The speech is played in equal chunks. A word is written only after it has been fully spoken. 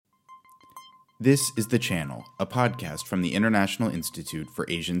This is The Channel, a podcast from the International Institute for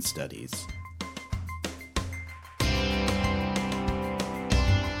Asian Studies.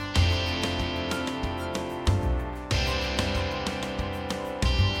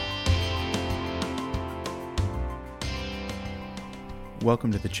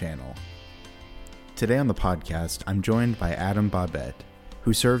 Welcome to The Channel. Today on the podcast, I'm joined by Adam Bobbette,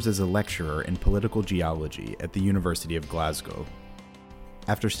 who serves as a lecturer in political geology at the University of Glasgow.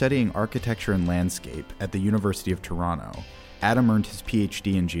 After studying architecture and landscape at the University of Toronto, Adam earned his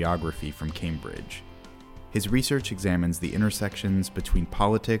PhD in geography from Cambridge. His research examines the intersections between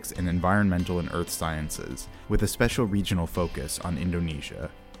politics and environmental and earth sciences, with a special regional focus on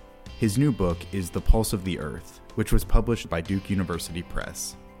Indonesia. His new book is The Pulse of the Earth, which was published by Duke University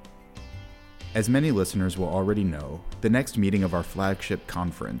Press. As many listeners will already know, the next meeting of our flagship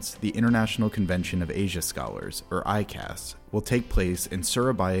conference, the International Convention of Asia Scholars, or ICAS, will take place in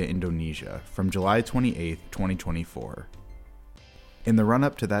Surabaya, Indonesia, from July 28, 2024. In the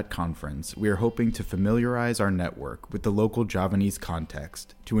run-up to that conference, we are hoping to familiarize our network with the local Javanese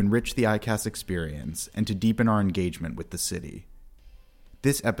context, to enrich the ICAS experience, and to deepen our engagement with the city.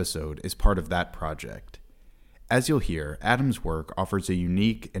 This episode is part of that project. As you'll hear, Adam's work offers a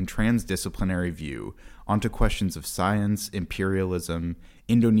unique and transdisciplinary view onto questions of science, imperialism,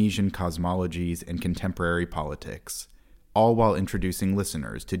 Indonesian cosmologies, and contemporary politics, all while introducing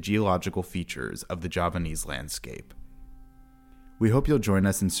listeners to geological features of the Javanese landscape. We hope you'll join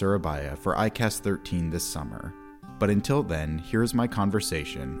us in Surabaya for ICAS 13 this summer, but until then, here's my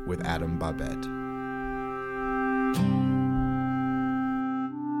conversation with Adam Bobbette.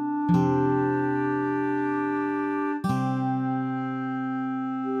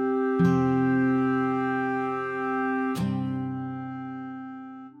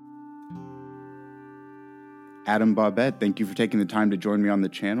 Adam Bobbette, thank you for taking the time to join me on the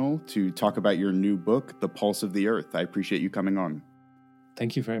channel to talk about your new book, The Pulse of the Earth. I appreciate you coming on.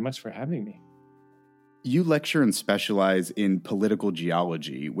 Thank you very much for having me. You lecture and specialize in political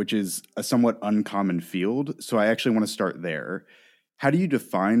geology, which is a somewhat uncommon field, so I actually want to start there. How do you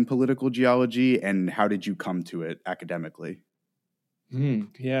define political geology, and how did you come to it academically?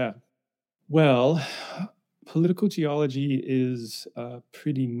 Well, political geology is a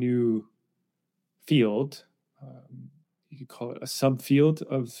pretty new field. You could call it a subfield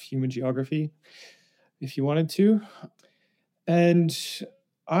of human geography, if you wanted to. And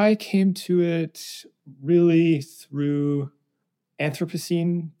I came to it really through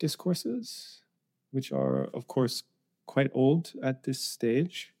Anthropocene discourses, which are, of course, quite old at this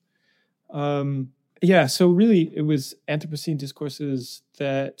stage. So really it was Anthropocene discourses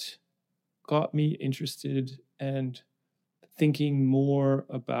that got me interested and thinking more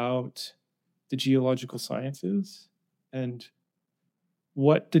about the geological sciences and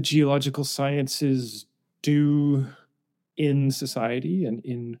what the geological sciences do in society and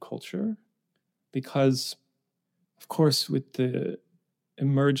in culture. Because, of course, with the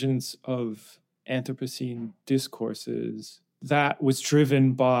emergence of Anthropocene discourses, that was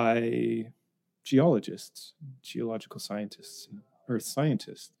driven by geologists, geological scientists, and earth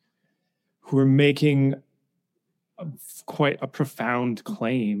scientists, who were making quite a profound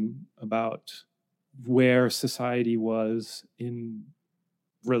claim about where society was in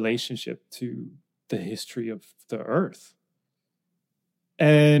relationship to the history of the earth.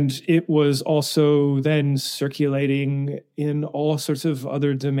 And it was also then circulating in all sorts of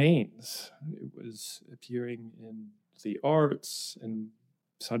other domains. It was appearing in the arts, and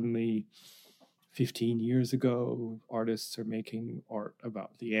suddenly 15 years ago, artists are making art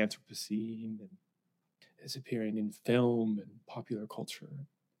about the Anthropocene, and is appearing in film and popular culture,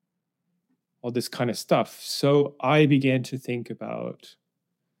 all this kind of stuff. So I began to think about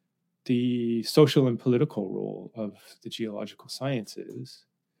the social and political role of the geological sciences,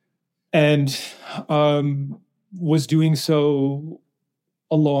 and was doing so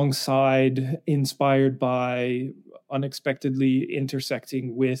alongside, inspired by, unexpectedly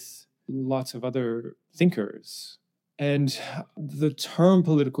intersecting with lots of other thinkers. And the term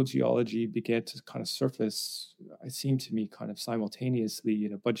political geology began to kind of surface, it seemed to me, kind of simultaneously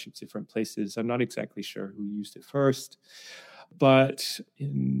in a bunch of different places. I'm not exactly sure who used it first, but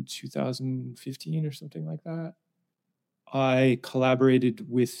in 2015 or something like that, I collaborated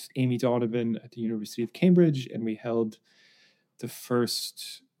with Amy Donovan at the University of Cambridge, and we held the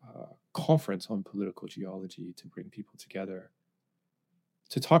first conference on political geology to bring people together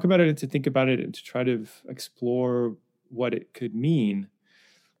to talk about it and to think about it and to try to explore what it could mean.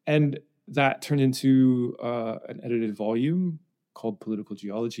 And that turned into an edited volume called Political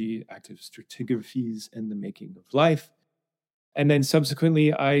Geology, Active Stratigraphies and the Making of Life. And then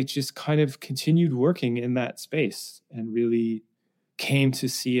subsequently, I just kind of continued working in that space and really came to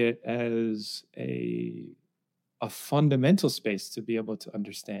see it as a fundamental space to be able to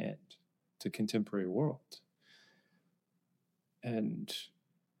understand the contemporary world. And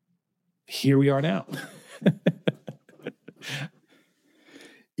here we are now.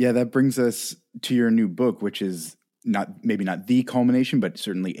 Yeah, that brings us to your new book, which is maybe not the culmination, but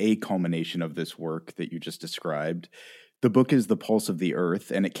certainly a culmination of this work that you just described. The book is The Pulse of the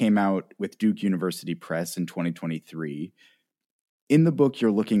Earth, and it came out with Duke University Press in 2023. In the book,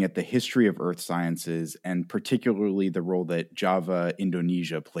 you're looking at the history of earth sciences and particularly the role that Java,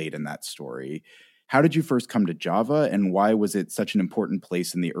 Indonesia played in that story. How did you first come to Java, and why was it such an important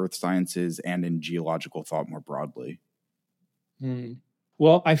place in the earth sciences and in geological thought more broadly?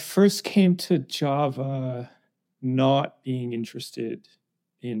 Well, I first came to Java not being interested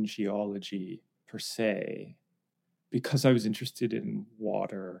in geology per se, because I was interested in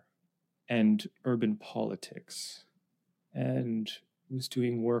water and urban politics, and was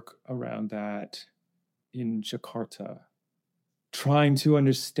doing work around that in Jakarta, trying to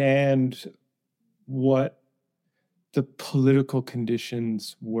understand what the political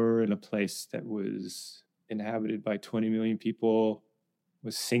conditions were in a place that was inhabited by 20 million people,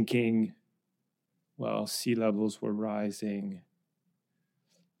 was sinking while sea levels were rising.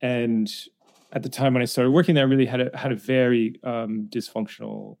 And at the time when I started working there, I really had a very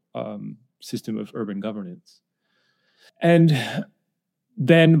dysfunctional system of urban governance. And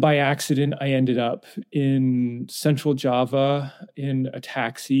then by accident, I ended up in central Java in a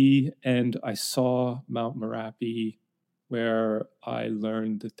taxi, and I saw Mount Merapi, where I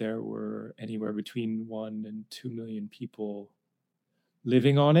learned that there were anywhere between 1 and 2 million people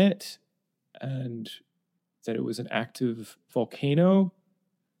living on it, and that it was an active volcano.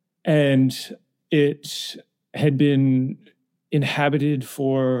 And it had been inhabited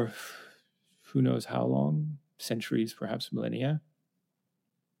for who knows how long, centuries, perhaps millennia.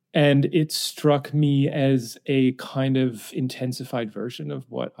 And it struck me as a kind of intensified version of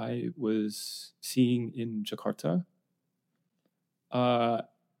what I was seeing in Jakarta.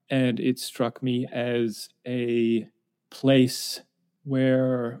 And it struck me as a place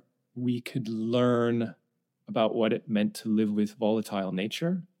where we could learn about what it meant to live with volatile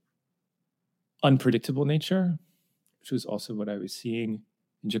nature, unpredictable nature, which was also what I was seeing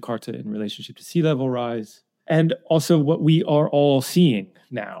in Jakarta in relationship to sea level rise, and also what we are all seeing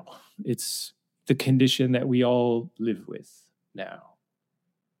now. It's the condition that we all live with now.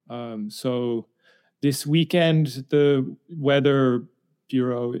 So this weekend, the Weather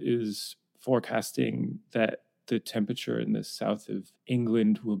Bureau is forecasting that the temperature in the south of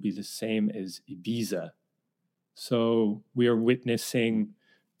England will be the same as Ibiza. So we are witnessing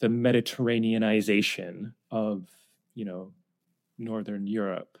the Mediterraneanization of, Northern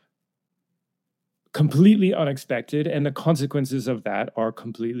Europe. Completely unexpected, and the consequences of that are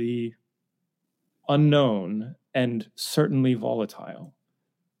completely unknown and certainly volatile.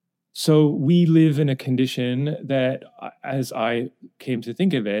 So we live in a condition that, as I came to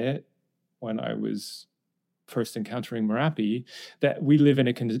think of it when I was first encountering Merapi, that we live in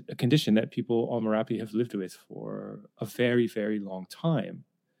a condition that people on Merapi have lived with for a very, very long time.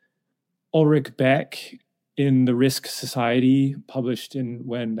 Ulrich Beck, in The Risk Society, published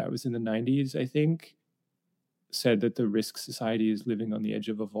when that was in the 90s, I think, said that the Risk Society is living on the edge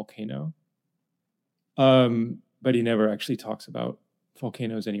of a volcano. But he never actually talks about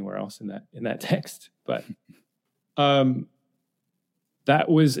volcanoes anywhere else in that text. But that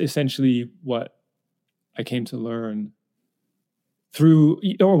was essentially what I came to learn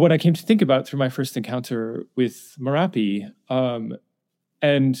or what I came to think about through my first encounter with Merapi.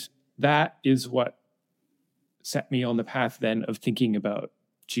 And that is what set me on the path then of thinking about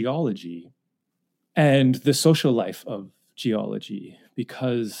geology and the social life of geology,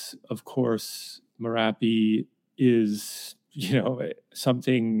 because of course Merapi is,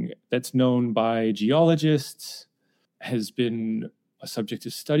 something that's known by geologists, has been a subject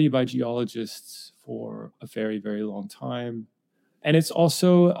of study by geologists for a very, very long time. And it's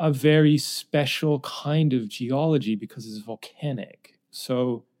also a very special kind of geology because it's volcanic.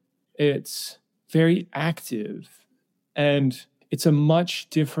 So it's very active, and it's a much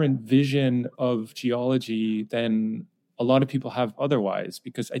different vision of geology than a lot of people have otherwise,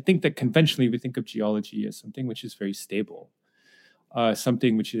 because I think that conventionally we think of geology as something which is very stable,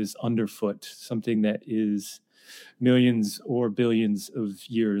 something which is underfoot, something that is millions or billions of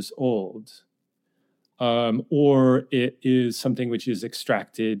years old, or it is something which is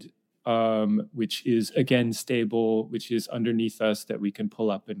extracted, which is again stable, which is underneath us that we can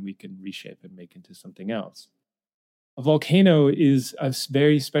pull up and we can reshape and make into something else. A volcano is a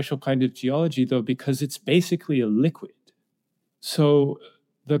very special kind of geology, though, because it's basically a liquid. So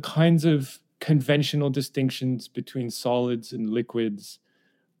the kinds of conventional distinctions between solids and liquids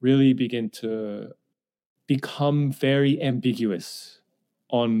really begin to become very ambiguous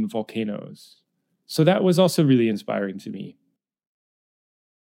on volcanoes. So that was also really inspiring to me.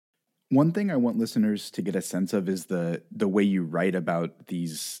 One thing I want listeners to get a sense of is the way you write about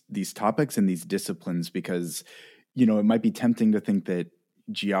these topics and these disciplines, because, you know, it might be tempting to think that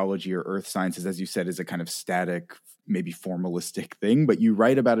geology or earth sciences, as you said, is a kind of static, maybe formalistic thing, but you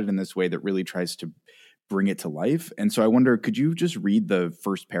write about it in this way that really tries to bring it to life. And so I wonder, could you just read the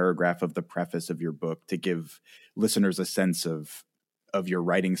first paragraph of the preface of your book to give listeners a sense of your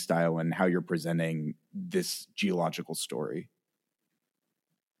writing style and how you're presenting this geological story?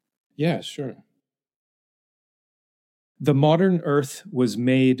 Yeah, sure. The modern Earth was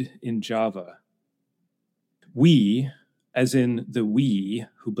made in Java. We, as in the we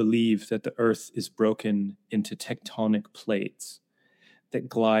who believe that the Earth is broken into tectonic plates that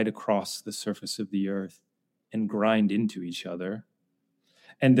glide across the surface of the Earth and grind into each other,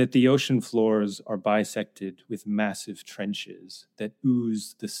 and that the ocean floors are bisected with massive trenches that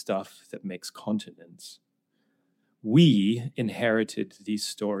ooze the stuff that makes continents. We inherited these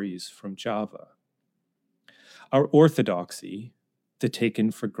stories from Java. Our orthodoxy, the taken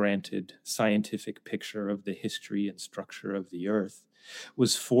for granted scientific picture of the history and structure of the Earth,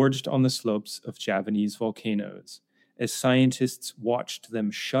 was forged on the slopes of Javanese volcanoes as scientists watched them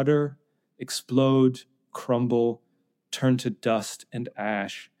shudder, explode, crumble, turn to dust and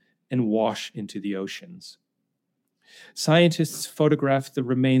ash, and wash into the oceans. Scientists photographed the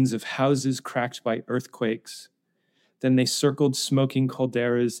remains of houses cracked by earthquakes. Then they circled smoking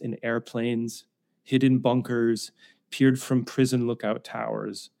calderas in airplanes, hid in bunkers, peered from prison lookout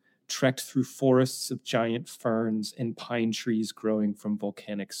towers, trekked through forests of giant ferns and pine trees growing from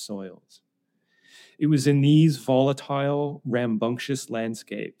volcanic soils. It was in these volatile, rambunctious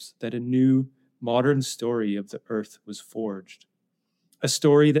landscapes that a new, modern story of the Earth was forged. A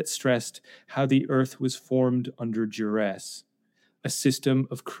story that stressed how the Earth was formed under duress, a system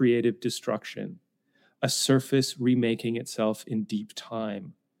of creative destruction, a surface remaking itself in deep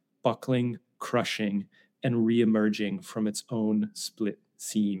time, buckling, crushing, and re-emerging from its own split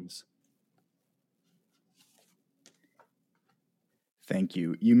seams. Thank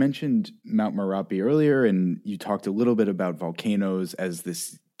you. You mentioned Mount Merapi earlier, and you talked a little bit about volcanoes as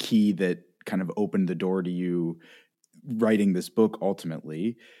this key that kind of opened the door to you writing this book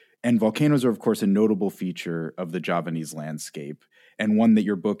ultimately. And volcanoes are, of course, a notable feature of the Javanese landscape, and one that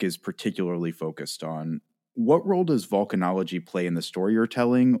your book is particularly focused on. What role does volcanology play in the story you're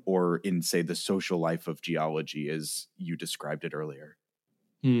telling, or in, say, the social life of geology as you described it earlier?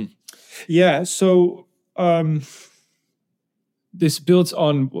 Yeah, so this builds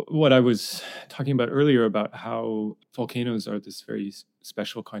on what I was talking about earlier about how volcanoes are this very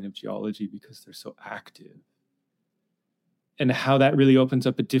special kind of geology because they're so active. And how that really opens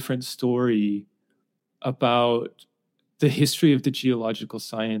up a different story about the history of the geological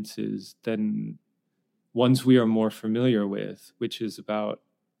sciences than ones we are more familiar with, which is about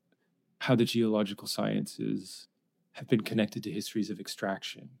how the geological sciences have been connected to histories of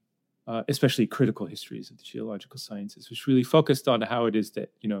extraction, especially critical histories of the geological sciences, which really focused on how it is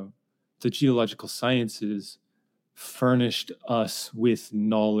that, you know, the geological sciences furnished us with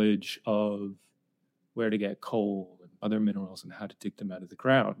knowledge of where to get coal and other minerals and how to dig them out of the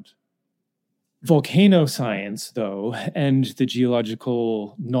ground. Volcano science, though, and the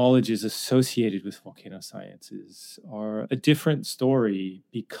geological knowledges associated with volcano sciences are a different story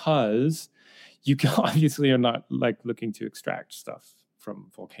because you obviously are not like looking to extract stuff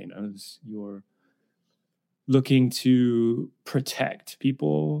from volcanoes. You're looking to protect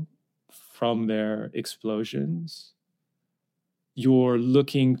people from their explosions. You're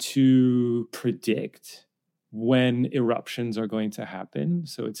looking to predict when eruptions are going to happen.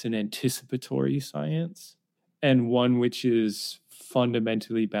 So it's an anticipatory science, and one which is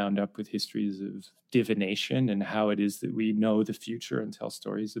fundamentally bound up with histories of divination and how it is that we know the future and tell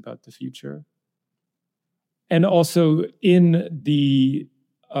stories about the future. And also in the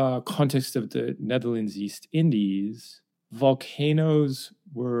context of the Netherlands East Indies, volcanoes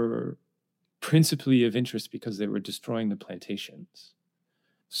were principally of interest because they were destroying the plantations.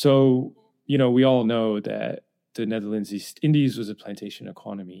 So, you know, we all know that the Netherlands East Indies was a plantation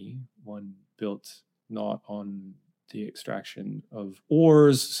economy, one built not on the extraction of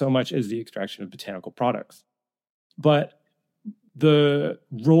ores so much as the extraction of botanical products. But the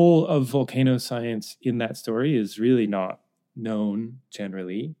role of volcano science in that story is really not known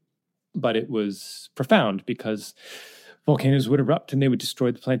generally. but it was profound because volcanoes would erupt and they would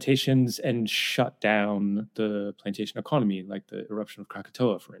destroy the plantations and shut down the plantation economy, like the eruption of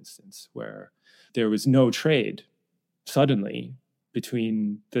Krakatoa, for instance, where there was no trade suddenly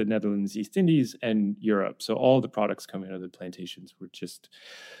between the Netherlands, East Indies, and Europe. So all the products coming out of the plantations were just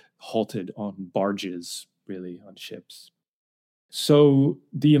halted on barges, really, on ships. So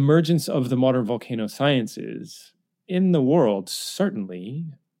the emergence of the modern volcano sciences in the world certainly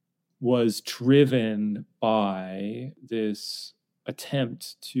was driven by this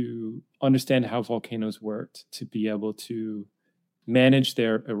attempt to understand how volcanoes worked, to be able to manage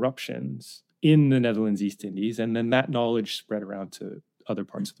their eruptions in the Netherlands, East Indies, and then that knowledge spread around to other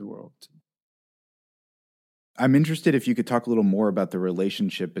parts of the world. I'm interested if you could talk a little more about the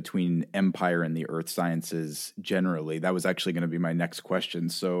relationship between empire and the earth sciences generally. That was actually going to be my next question.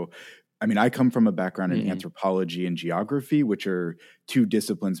 So, I mean, I come from a background in anthropology and geography, which are two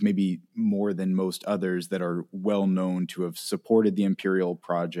disciplines, maybe more than most others, that are well known to have supported the imperial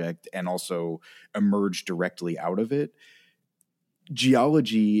project and also emerged directly out of it.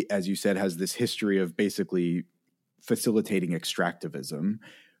 Geology, as you said, has this history of basically facilitating extractivism.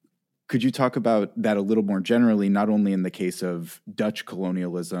 Could you talk about that a little more generally, not only in the case of Dutch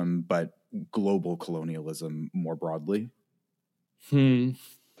colonialism, but global colonialism more broadly?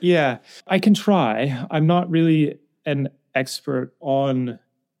 Yeah, I can try. I'm not really an expert on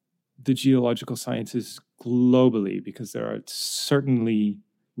the geological sciences globally because there are certainly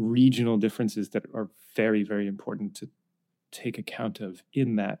regional differences that are very, very important to take account of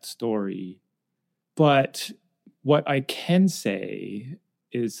in that story. But what I can say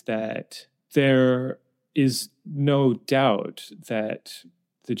is that there is no doubt that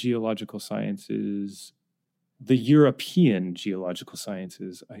the geological sciences, the European geological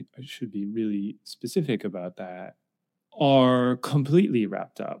sciences, I should be really specific about that, are completely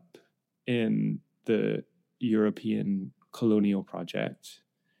wrapped up in the European colonial project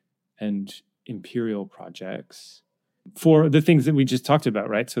and imperial projects for the things that we just talked about,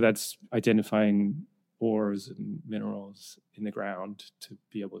 right? So that's identifying ores and minerals in the ground to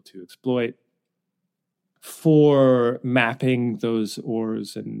be able to exploit, for mapping those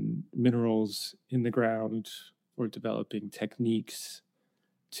ores and minerals in the ground, for developing techniques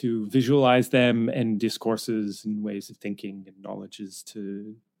to visualize them, and discourses and ways of thinking and knowledges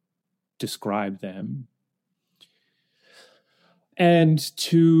to describe them, and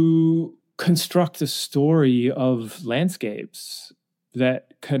to construct a story of landscapes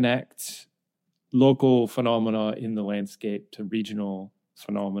that connect local phenomena in the landscape to regional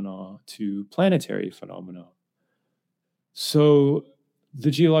phenomena to planetary phenomena. So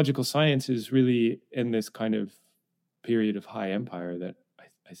the geological science is really in this kind of period of high empire that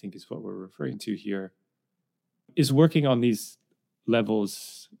I think is what we're referring to here, is working on these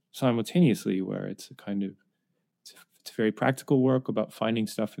levels simultaneously, where it's a kind of, it's very practical work about finding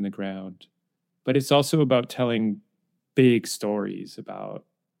stuff in the ground, but it's also about telling big stories about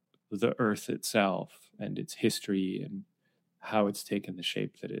the earth itself and its history and how it's taken the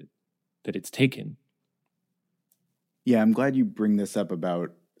shape that it's taken. Yeah, I'm glad you bring this up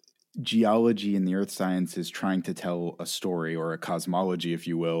about geology and the earth sciences trying to tell a story, or a cosmology, if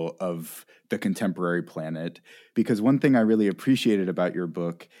you will, of the contemporary planet. Because one thing I really appreciated about your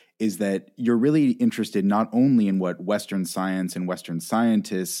book is that you're really interested not only in what Western science and Western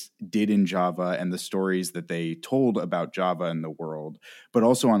scientists did in Java and the stories that they told about Java and the world, but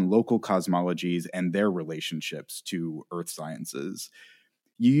also on local cosmologies and their relationships to earth sciences.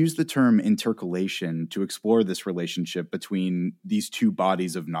 You use the term intercalation to explore this relationship between these two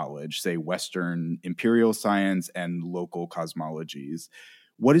bodies of knowledge, say Western imperial science and local cosmologies.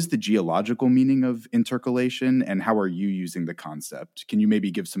 What is the geological meaning of intercalation, and how are you using the concept? Can you maybe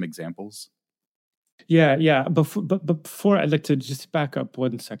give some examples? Yeah. Before, I'd like to just back up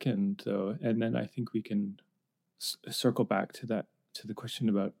 1 second, though, and then I think we can circle back to the question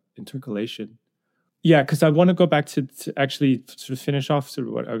about intercalation. Yeah, because I want to go back to actually sort of finish off sort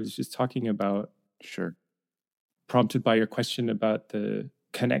of what I was just talking about. Sure. Prompted by your question about the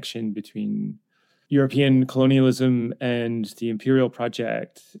connection between European colonialism and the imperial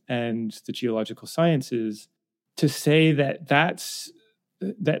project and the geological sciences, to say that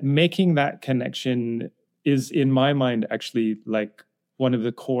making that connection is, in my mind, actually like one of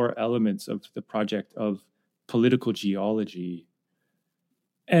the core elements of the project of political geology.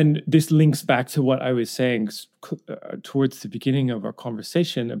 And this links back to what I was saying towards the beginning of our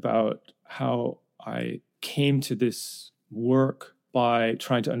conversation about how I came to this work by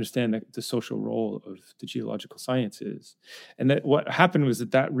trying to understand the social role of the geological sciences. And that what happened was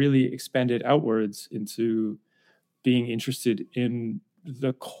that really expanded outwards into being interested in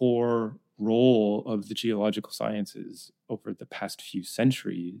the core role of the geological sciences over the past few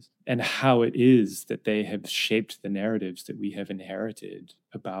centuries, and how it is that they have shaped the narratives that we have inherited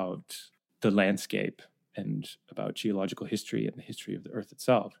about the landscape and about geological history and the history of the Earth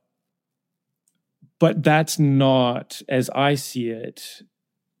itself. But that's not, as I see it,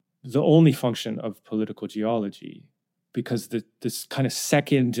 the only function of political geology, because this kind of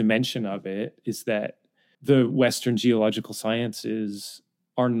second dimension of it is that the Western geological sciences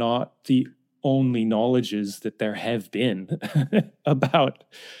are not the only knowledges that there have been about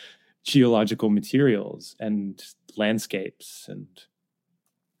geological materials and landscapes,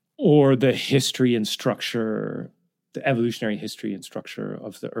 or the history and structure, the evolutionary history and structure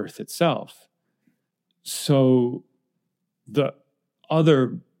of the Earth itself. So the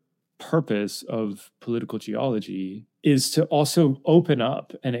other purpose of political geology is to also open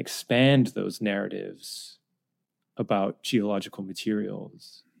up and expand those narratives about geological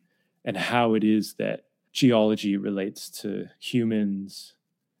materials and how it is that geology relates to humans,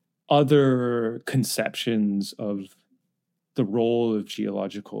 other conceptions of the role of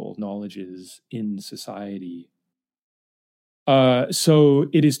geological knowledges in society. So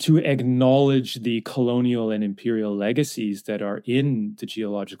it is to acknowledge the colonial and imperial legacies that are in the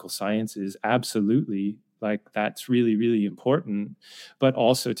geological sciences, absolutely. Like, that's really, really important. But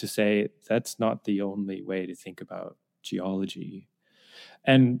also to say that's not the only way to think about geology.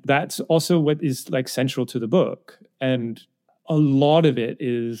 And that's also what is like central to the book. And a lot of it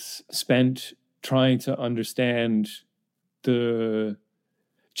is spent trying to understand the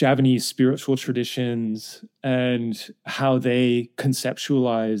Javanese spiritual traditions and how they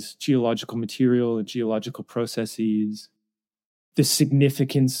conceptualize geological material and geological processes, the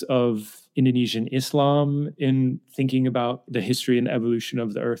significance of Indonesian Islam in thinking about the history and evolution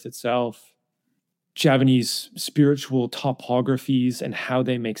of the Earth itself, Javanese spiritual topographies and how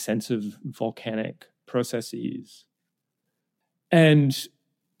they make sense of volcanic processes. And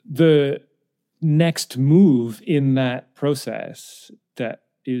the next move in that process that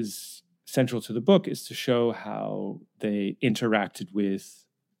is central to the book is to show how they interacted with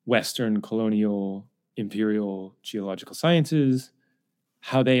Western colonial imperial geological sciences,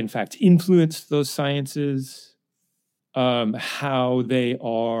 how they in fact influenced those sciences, how they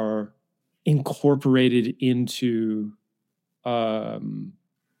are incorporated into the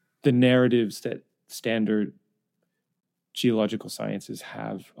narratives that standard geological sciences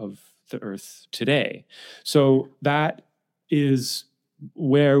have of the Earth today. So that is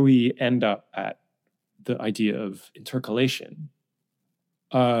where we end up at the idea of intercalation.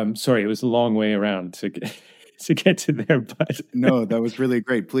 Sorry, it was a long way around to get to there, but no, that was really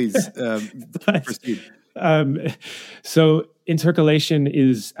great. Please proceed. So intercalation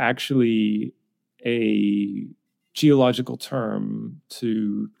is actually a geological term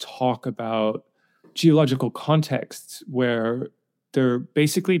to talk about geological contexts where they're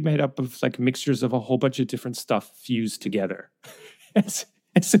basically made up of like mixtures of a whole bunch of different stuff fused together. It's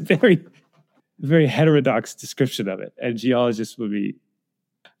a very, very heterodox description of it. And geologists would be,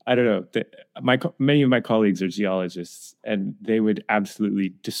 I don't know, many of my colleagues are geologists, and they would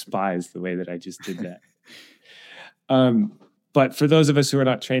absolutely despise the way that I just did that. But for those of us who are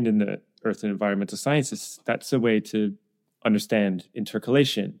not trained in the earth and environmental sciences, that's a way to understand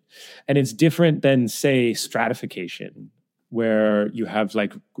intercalation. And it's different than, say, stratification, where you have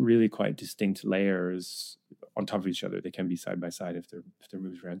like really quite distinct layers on top of each other. They can be side by side if they're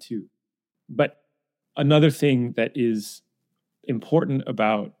moved around too. But another thing that is important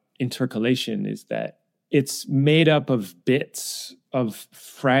about intercalation is that it's made up of bits, of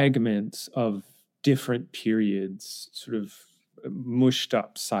fragments of different periods, sort of mushed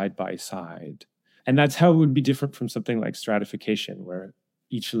up side by side. And that's how it would be different from something like stratification, where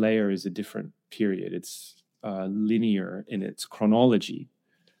each layer is a different period. It's linear in its chronology.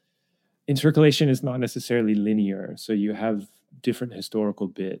 Intercalation is not necessarily linear. So you have different historical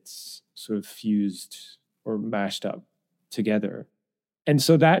bits sort of fused or mashed up together. And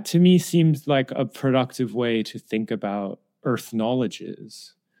so that to me seems like a productive way to think about earth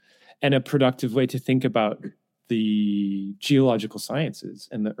knowledges, and a productive way to think about the geological sciences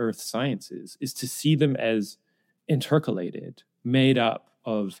and the earth sciences is to see them as intercalated, made up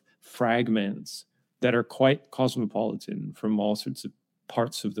of fragments that are quite cosmopolitan from all sorts of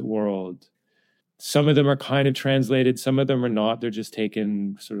parts of the world. Some of them are kind of translated, some of them are not. They're just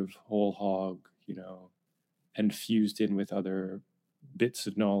taken sort of whole hog, and fused in with other bits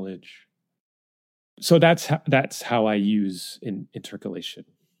of knowledge. So that's how I use intercalation.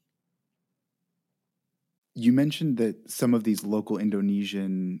 You mentioned that some of these local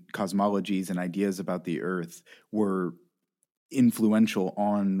Indonesian cosmologies and ideas about the Earth were influential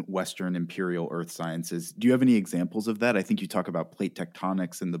on Western imperial earth sciences. Do you have any examples of that? I think you talk about plate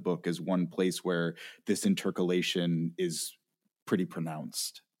tectonics in the book as one place where this intercalation is pretty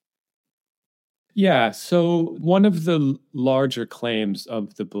pronounced. Yeah, so one of the larger claims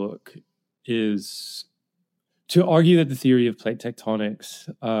of the book is to argue that the theory of plate tectonics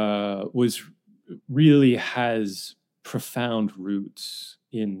really has profound roots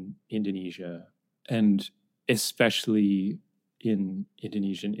in Indonesia, and especially in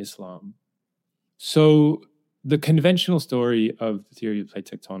Indonesian Islam. So the conventional story of the theory of plate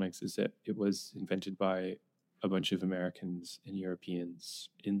tectonics is that it was invented by a bunch of Americans and Europeans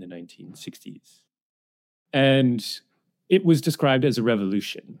in the 1960s. And it was described as a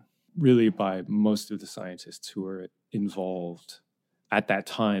revolution, really, by most of the scientists who were involved at that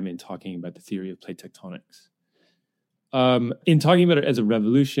time in talking about the theory of plate tectonics. In talking about it as a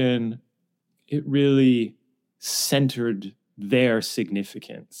revolution, it really centered their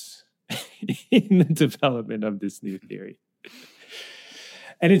significance in the development of this new theory.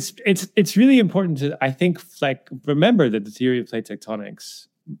 And it's really important to, I think, like, remember that the theory of plate tectonics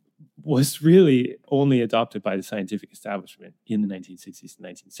was really only adopted by the scientific establishment in the 1960s and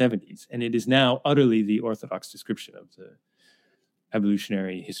 1970s. And it is now utterly the orthodox description of the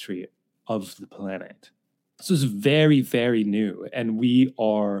evolutionary history of the planet. So it's very, very new. And we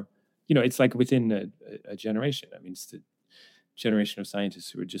are, it's like within a generation. I mean, it's the generation of scientists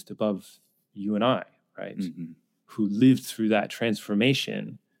who are just above you and I, right? Mm-hmm. Who lived through that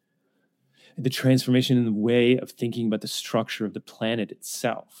transformation. The transformation in the way of thinking about the structure of the planet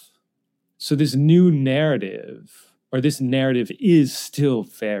itself. So this new narrative, or this narrative, is still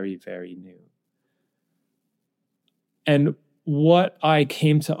very, very new. And what I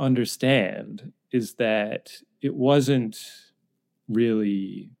came to understand is that it wasn't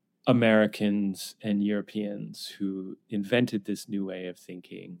really Americans and Europeans who invented this new way of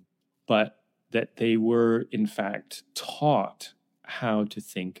thinking, but that they were, in fact, taught how to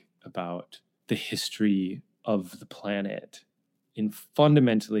think about the history of the planet in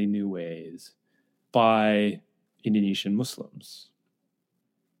fundamentally new ways by Indonesian Muslims.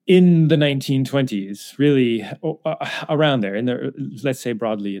 In the 1920s, really around there, let's say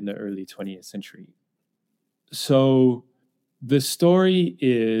broadly in the early 20th century. So the story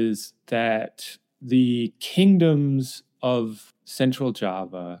is that the kingdoms of Central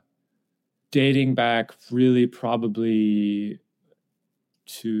Java, dating back really probably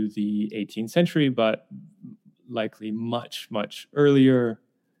to the 18th century, but likely much, much earlier,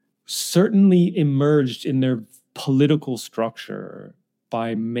 certainly emerged in their political structure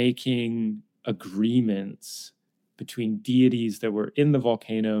by making agreements between deities that were in the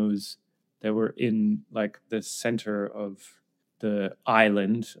volcanoes, that were in like the center of the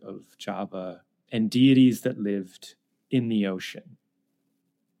island of Java, and deities that lived in the ocean.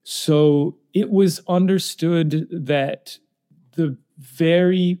 So it was understood that the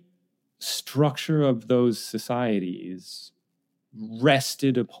very structure of those societies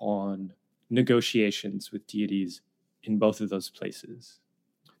rested upon negotiations with deities in both of those places.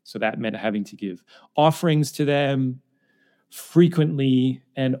 So that meant having to give offerings to them frequently,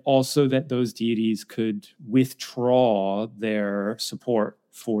 and also that those deities could withdraw their support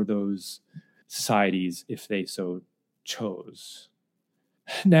for those societies if they so chose.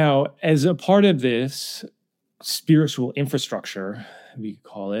 Now, as a part of this spiritual infrastructure, we could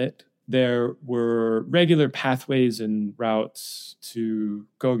call it, there were regular pathways and routes to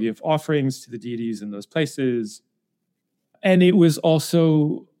go give offerings to the deities in those places. And it was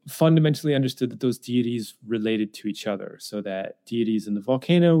also fundamentally understood that those deities related to each other, so that deities in the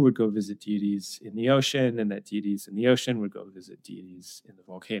volcano would go visit deities in the ocean, and that deities in the ocean would go visit deities in the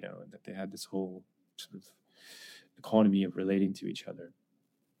volcano, and that they had this whole sort of economy of relating to each other.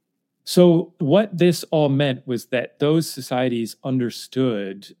 So what this all meant was that those societies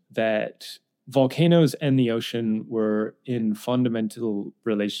understood that volcanoes and the ocean were in fundamental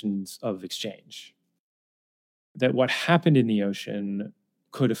relations of exchange. That what happened in the ocean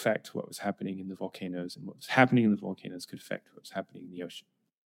could affect what was happening in the volcanoes, and what was happening in the volcanoes could affect what was happening in the ocean.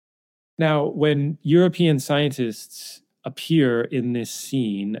 Now, when European scientists appear in this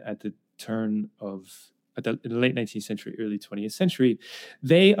scene at the late 19th century, early 20th century,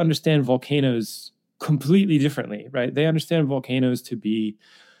 they understand volcanoes completely differently, right? They understand volcanoes to be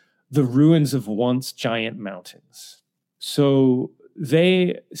the ruins of once giant mountains. So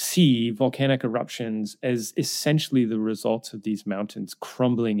they see volcanic eruptions as essentially the results of these mountains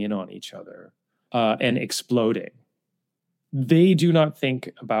crumbling in on each other and exploding. They do not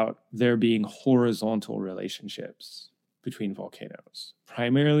think about there being horizontal relationships between volcanoes.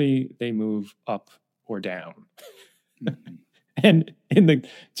 Primarily, they move up or down. And in the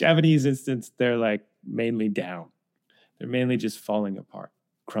Japanese instance, they're like mainly down. They're mainly just falling apart,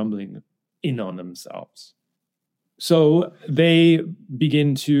 crumbling in on themselves. So they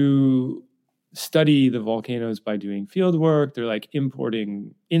begin to study the volcanoes by doing field work. They're like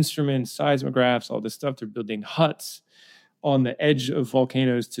importing instruments, seismographs, all this stuff. They're building huts on the edge of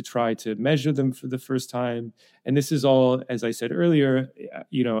volcanoes to try to measure them for the first time. And this is all, as I said earlier,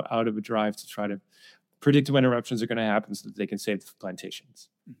 out of a drive to try to predict when eruptions are going to happen so that they can save the plantations.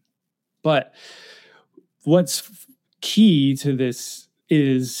 But what's key to this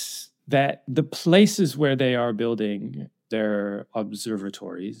is that the places where they are building their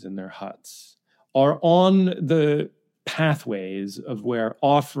observatories and their huts are on the pathways of where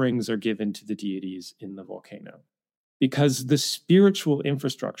offerings are given to the deities in the volcano. Because the spiritual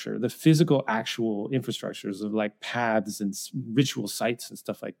infrastructure, the physical, actual infrastructures of like paths and ritual sites and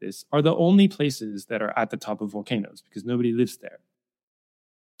stuff like this are the only places that are at the top of volcanoes because nobody lives there.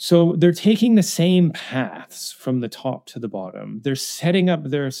 So they're taking the same paths from the top to the bottom. They're setting up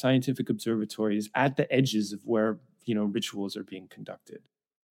their scientific observatories at the edges of where, rituals are being conducted.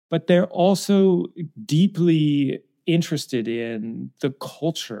 But they're also deeply interested in the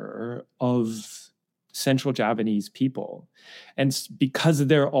culture of Central Javanese people. And because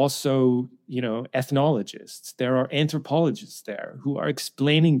they're also, ethnologists, there are anthropologists there who are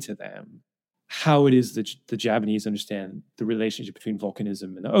explaining to them how it is that the Javanese understand the relationship between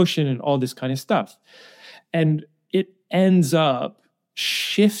volcanism and the ocean and all this kind of stuff. And it ends up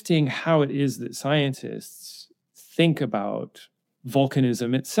shifting how it is that scientists think about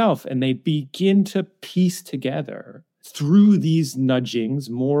volcanism itself. And they begin to piece together through these nudgings,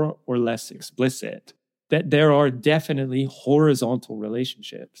 more or less explicit, that there are definitely horizontal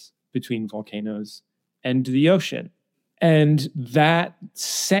relationships between volcanoes and the ocean. And that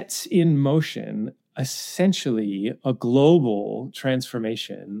sets in motion essentially a global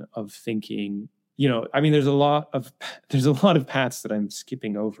transformation of thinking. There's a lot of paths that I'm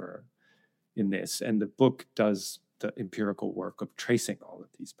skipping over in this, and the book does the empirical work of tracing all of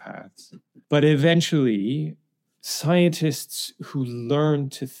these paths. But eventually, scientists who learn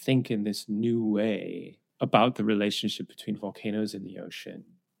to think in this new way about the relationship between volcanoes and the ocean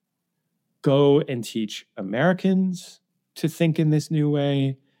go and teach Americans to think in this new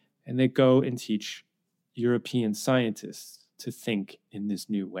way, and they go and teach European scientists to think in this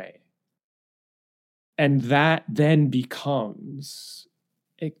new way. And that then becomes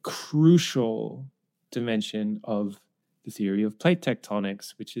a crucial dimension of the theory of plate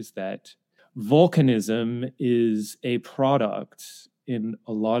tectonics, which is that volcanism is a product, in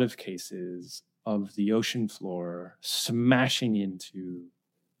a lot of cases, of the ocean floor smashing into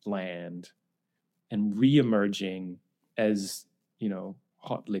land and re-emerging as,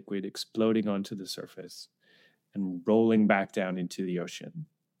 hot liquid exploding onto the surface and rolling back down into the ocean,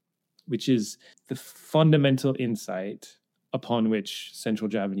 which is the fundamental insight upon which Central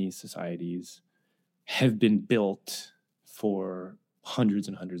Javanese societies have been built for hundreds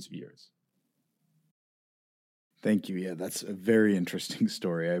and hundreds of years. Thank you. Yeah, that's a very interesting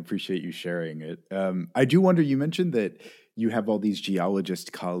story. I appreciate you sharing it. I do wonder, you mentioned that you have all these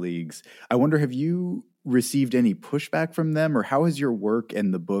geologist colleagues. I wonder, have you received any pushback from them, or how has your work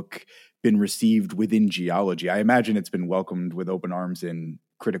and the book been received within geology? I imagine it's been welcomed with open arms in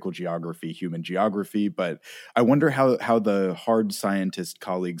critical geography, human geography, but I wonder how the hard scientist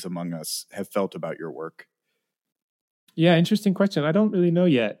colleagues among us have felt about your work. Yeah, interesting question. I don't really know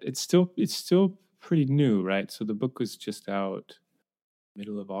yet. It's still pretty new, right? So the book was just out the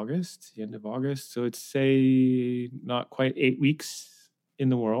end of August. So it's, say, not quite 8 weeks in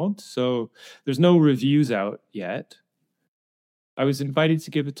the world. So there's no reviews out yet. I was invited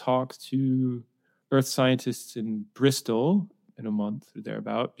to give a talk to earth scientists in Bristol in a month or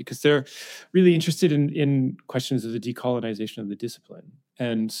thereabout, because they're really interested in questions of the decolonization of the discipline.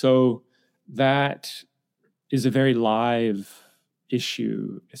 And so that is a very live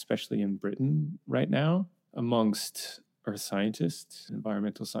issue, especially in Britain right now, amongst earth scientists,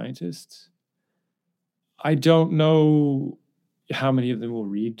 environmental scientists. I don't know how many of them will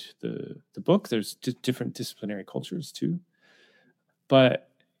read the book. There's different disciplinary cultures too. But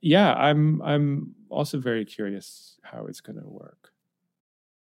yeah, I'm also very curious how it's going to work.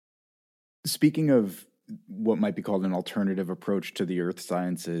 Speaking of what might be called an alternative approach to the earth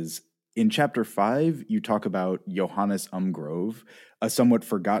sciences, in chapter 5, you talk about Johannes Umgrove, a somewhat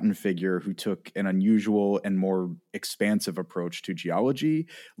forgotten figure who took an unusual and more expansive approach to geology,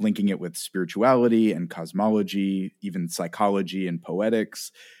 linking it with spirituality and cosmology, even psychology and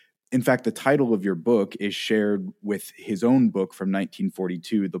poetics. In fact, the title of your book is shared with his own book from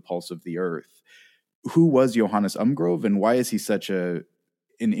 1942, The Pulse of the Earth. who was Johannes Umgrove, and why is he such an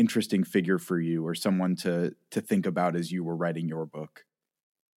interesting figure for you, or someone to think about as you were writing your book?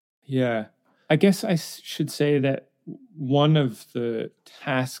 Yeah, I guess I should say that one of the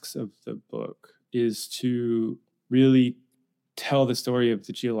tasks of the book is to really tell the story of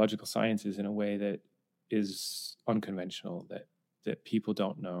the geological sciences in a way that is unconventional, that people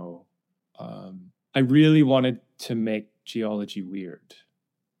don't know. I really wanted to make geology weird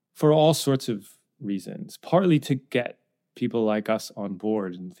for all sorts of reasons, partly to get people like us on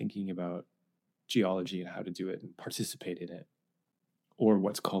board and thinking about geology and how to do it and participate in it, or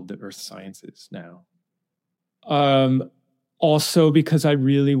what's called the earth sciences now. Also because I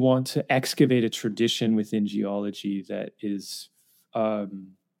really want to excavate a tradition within geology that is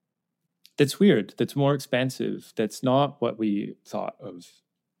that's weird, that's more expansive, that's not what we thought of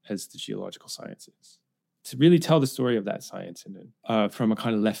as the geological sciences. To really tell the story of that science from a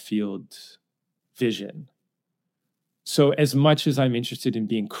kind of left field vision. So as much as I'm interested in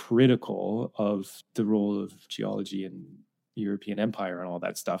being critical of the role of geology in European empire and all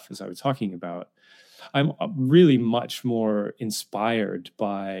that stuff, as I was talking about, I'm really much more inspired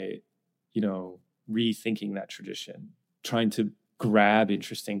by, rethinking that tradition, trying to grab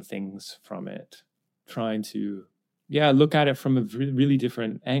interesting things from it, trying to, look at it from a really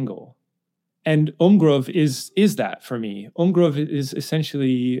different angle. And Umgrove is that for me. Umgrove is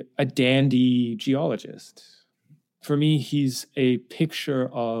essentially a dandy geologist. For me, he's a picture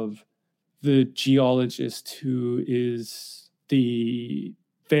of the geologist who is the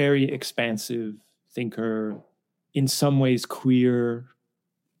very expansive thinker, in some ways queer,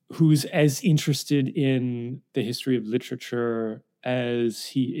 who's as interested in the history of literature as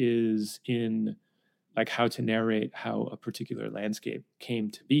he is in like how to narrate how a particular landscape came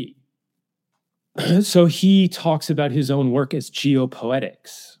to be. So he talks about his own work as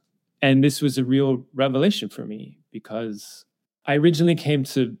geopoetics. And this was a real revelation for me because I originally came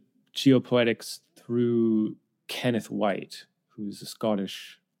to geopoetics through Kenneth White, who's a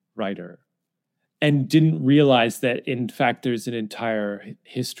Scottish writer, and didn't realize that, in fact, there's an entire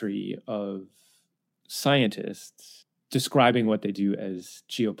history of scientists describing what they do as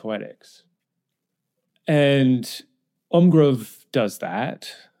geopoetics. And Umgrove does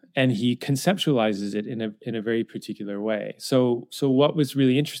that, and he conceptualizes it in a very particular way. So what was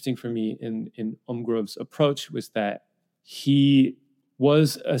really interesting for me in Umgrove's approach was that he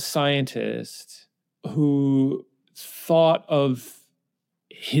was a scientist who thought of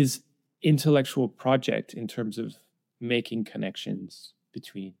his intellectual project in terms of making connections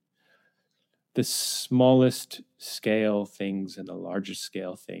between the smallest scale things and the largest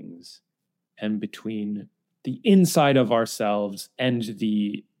scale things, and between the inside of ourselves and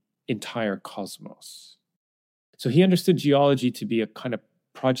the entire cosmos. So he understood geology to be a kind of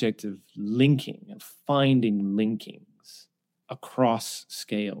project of linking, of finding linkings across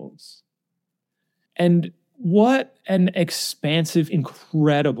scales. And what an expansive,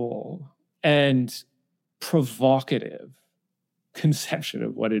 incredible, and provocative conception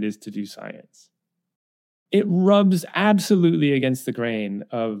of what it is to do science. It rubs absolutely against the grain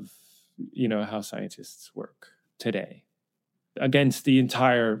of, how scientists work today, against the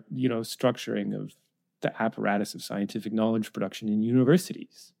entire, structuring of the apparatus of scientific knowledge production in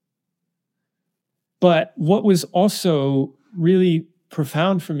universities. But what was also really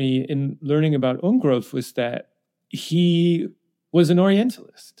profound for me in learning about Umgrove was that he was an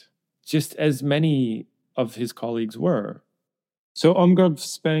Orientalist, just as many of his colleagues were. So Umgrove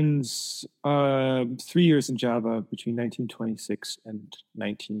spends 3 years in Java between 1926 and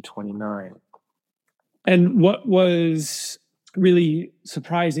 1929. And what was really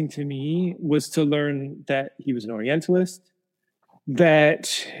surprising to me was to learn that he was an Orientalist,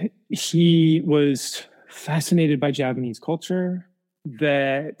 that he was fascinated by Japanese culture,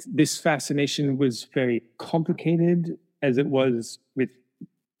 that this fascination was very complicated, as it was with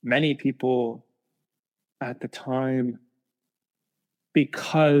many people at the time,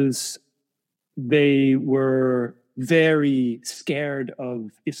 because they were very scared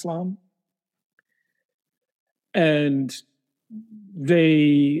of Islam. And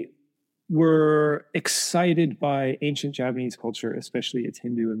they were excited by ancient Japanese culture, especially its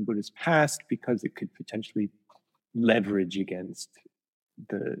Hindu and Buddhist past, because it could potentially leverage against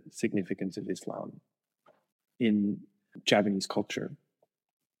the significance of Islam in Japanese culture.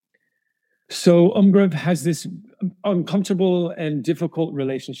 So Umgrove has this uncomfortable and difficult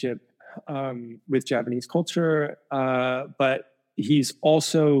relationship with Japanese culture, but he's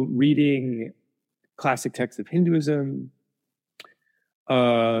also reading classic texts of Hinduism,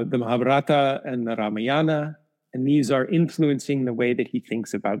 the Mahabharata and the Ramayana, and these are influencing the way that he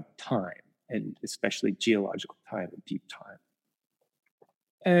thinks about time and especially geological time and deep time.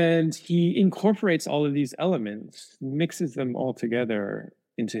 And he incorporates all of these elements, mixes them all together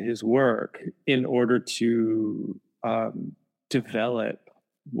into his work in order to develop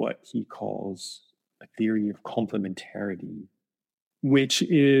what he calls a theory of complementarity, which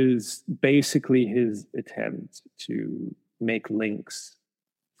is basically his attempt to make links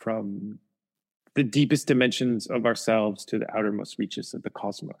from the deepest dimensions of ourselves to the outermost reaches of the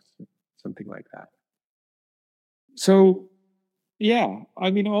cosmos, something like that. So, yeah,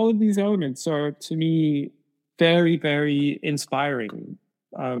 I mean, all of these elements are, to me, very, very inspiring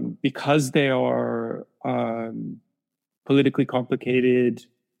because they are politically complicated.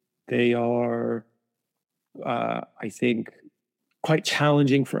 They are, I think, quite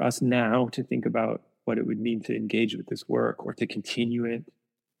challenging for us now to think about what it would mean to engage with this work or to continue it.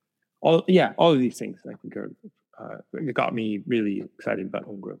 All of these things, I think, got me really excited about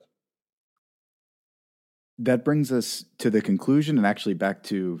home growth. That brings us to the conclusion and actually back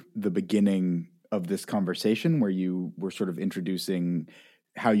to the beginning of this conversation where you were sort of introducing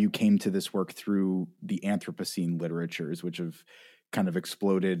how you came to this work through the Anthropocene literatures, which have kind of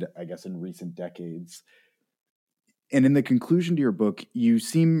exploded, I guess, in recent decades. And in the conclusion to your book, you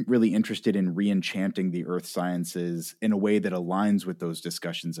seem really interested in re-enchanting the earth sciences in a way that aligns with those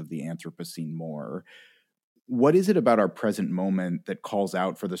discussions of the Anthropocene more. What is it about our present moment that calls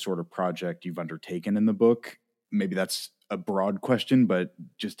out for the sort of project you've undertaken in the book? Maybe that's a broad question, but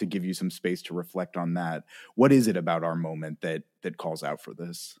just to give you some space to reflect on that, what is it about our moment that calls out for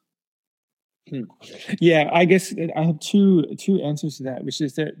this? Yeah, I guess I have two answers to that, which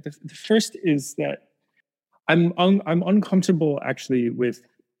is that the first is that I'm uncomfortable actually with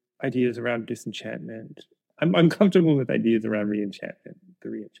ideas around disenchantment. I'm uncomfortable with ideas around reenchantment, the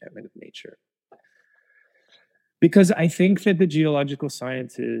reenchantment of nature. Because I think that the geological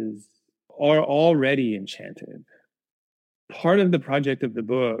sciences are already enchanted. Part of the project of the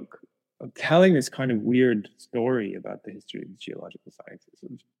book, of telling this kind of weird story about the history of the geological sciences,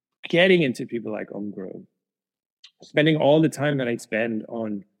 of getting into people like Omgrove, spending all the time that I spend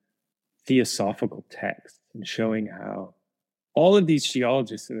on theosophical texts and showing how all of these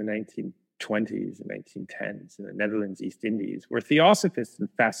geologists in the 1920s and 1910s in the Netherlands, East Indies were theosophists and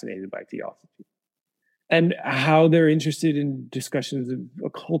fascinated by theosophy. And how they're interested in discussions of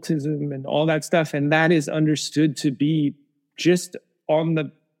occultism and all that stuff. And that is understood to be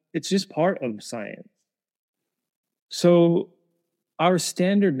it's just part of science. So our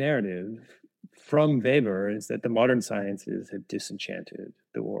standard narrative from Weber is that the modern sciences have disenchanted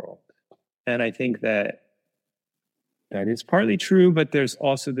the world. And I think that is partly true, but there's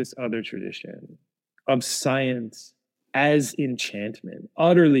also this other tradition of science as enchantment,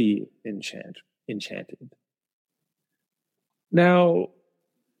 utterly enchanted. Now,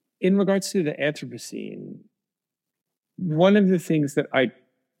 in regards to the Anthropocene, one of the things that I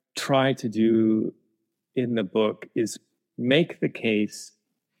try to do in the book is make the case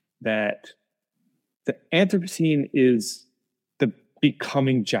that the Anthropocene is the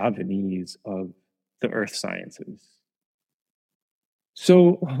becoming Javanese of the earth sciences.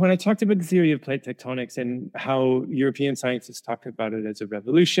 So when I talked about the theory of plate tectonics and how European scientists talked about it as a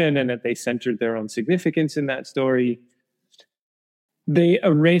revolution and that they centered their own significance in that story, they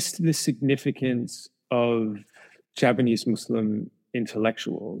erased the significance of Japanese Muslim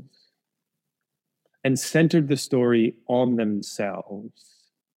intellectuals and centered the story on themselves.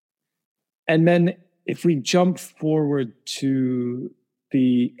 And then if we jump forward to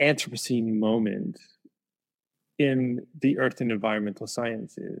the Anthropocene moment in the earth and environmental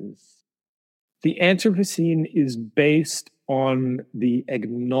sciences, the Anthropocene is based on the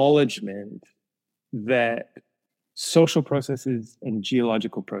acknowledgement that social processes and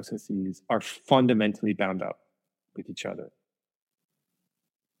geological processes are fundamentally bound up with each other.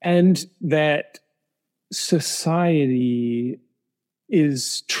 And that society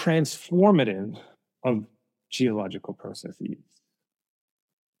is transformative of geological processes.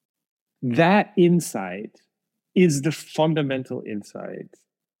 That insight is the fundamental insight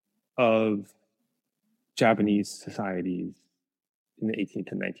of Japanese societies in the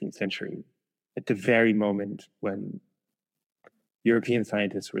 18th and 19th century, at the very moment when European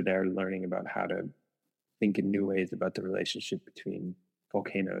scientists were there learning about how to think in new ways about the relationship between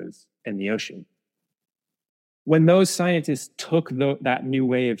volcanoes and the ocean. When those scientists took that new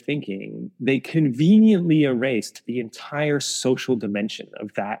way of thinking, they conveniently erased the entire social dimension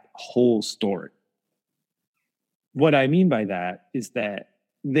of that whole story. What I mean by that is that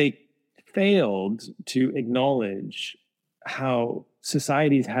they failed to acknowledge how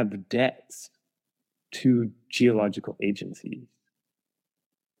societies have debts to geological agencies.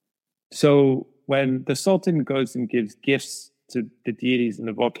 So when the Sultan goes and gives gifts to the deities in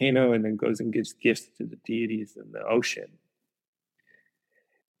the volcano and then goes and gives gifts to the deities in the ocean,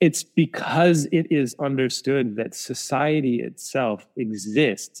 it's because it is understood that society itself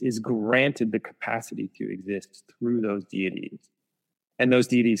exists, is granted the capacity to exist through those deities. And those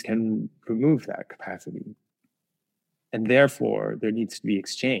deities can remove that capacity. And therefore, there needs to be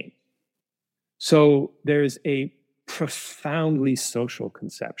exchange. So there's a profoundly social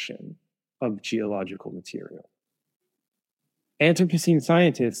conception of geological material. Anthropocene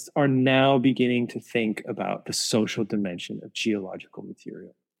scientists are now beginning to think about the social dimension of geological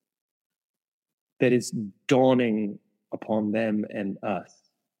material that is dawning upon them and us,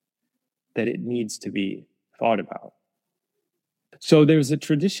 that it needs to be thought about. So there's a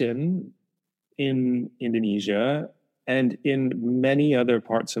tradition in Indonesia and in many other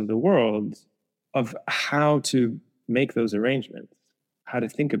parts of the world of how to make those arrangements, how to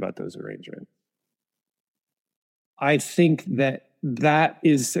think about those arrangements. I think that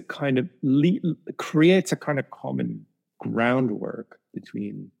is a kind of creates a kind of common groundwork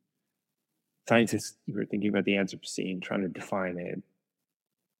between scientists who are thinking about the Anthropocene, trying to define it,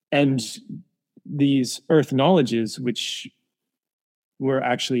 and these earth knowledges which were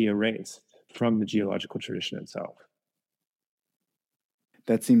actually erased from the geological tradition itself.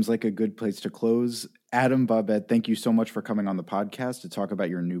 That seems like a good place to close. Adam Bobbette, thank you so much for coming on the podcast to talk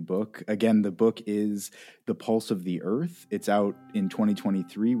about your new book. Again, the book is The Pulse of the Earth. It's out in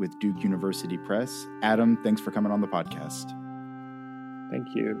 2023 with Duke University Press. Adam, thanks for coming on the podcast.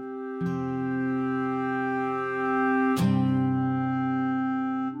 Thank you.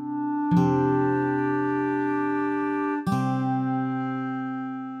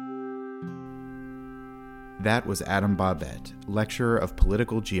 That was Adam Bobbette, lecturer of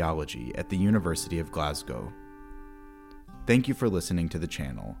political geology at the University of Glasgow. Thank you for listening to the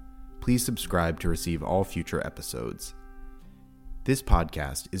channel. Please subscribe to receive all future episodes. This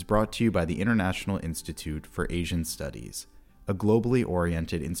podcast is brought to you by the International Institute for Asian Studies, a globally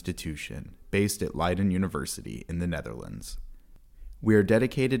oriented institution based at Leiden University in the Netherlands. We are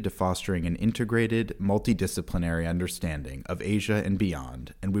dedicated to fostering an integrated, multidisciplinary understanding of Asia and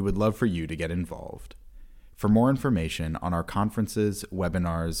beyond, and we would love for you to get involved. For more information on our conferences,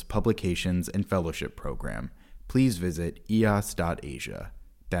 webinars, publications, and fellowship program, please visit ias.asia.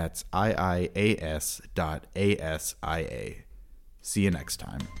 That's IIAS.ASIA. See you next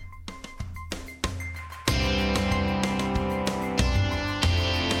time.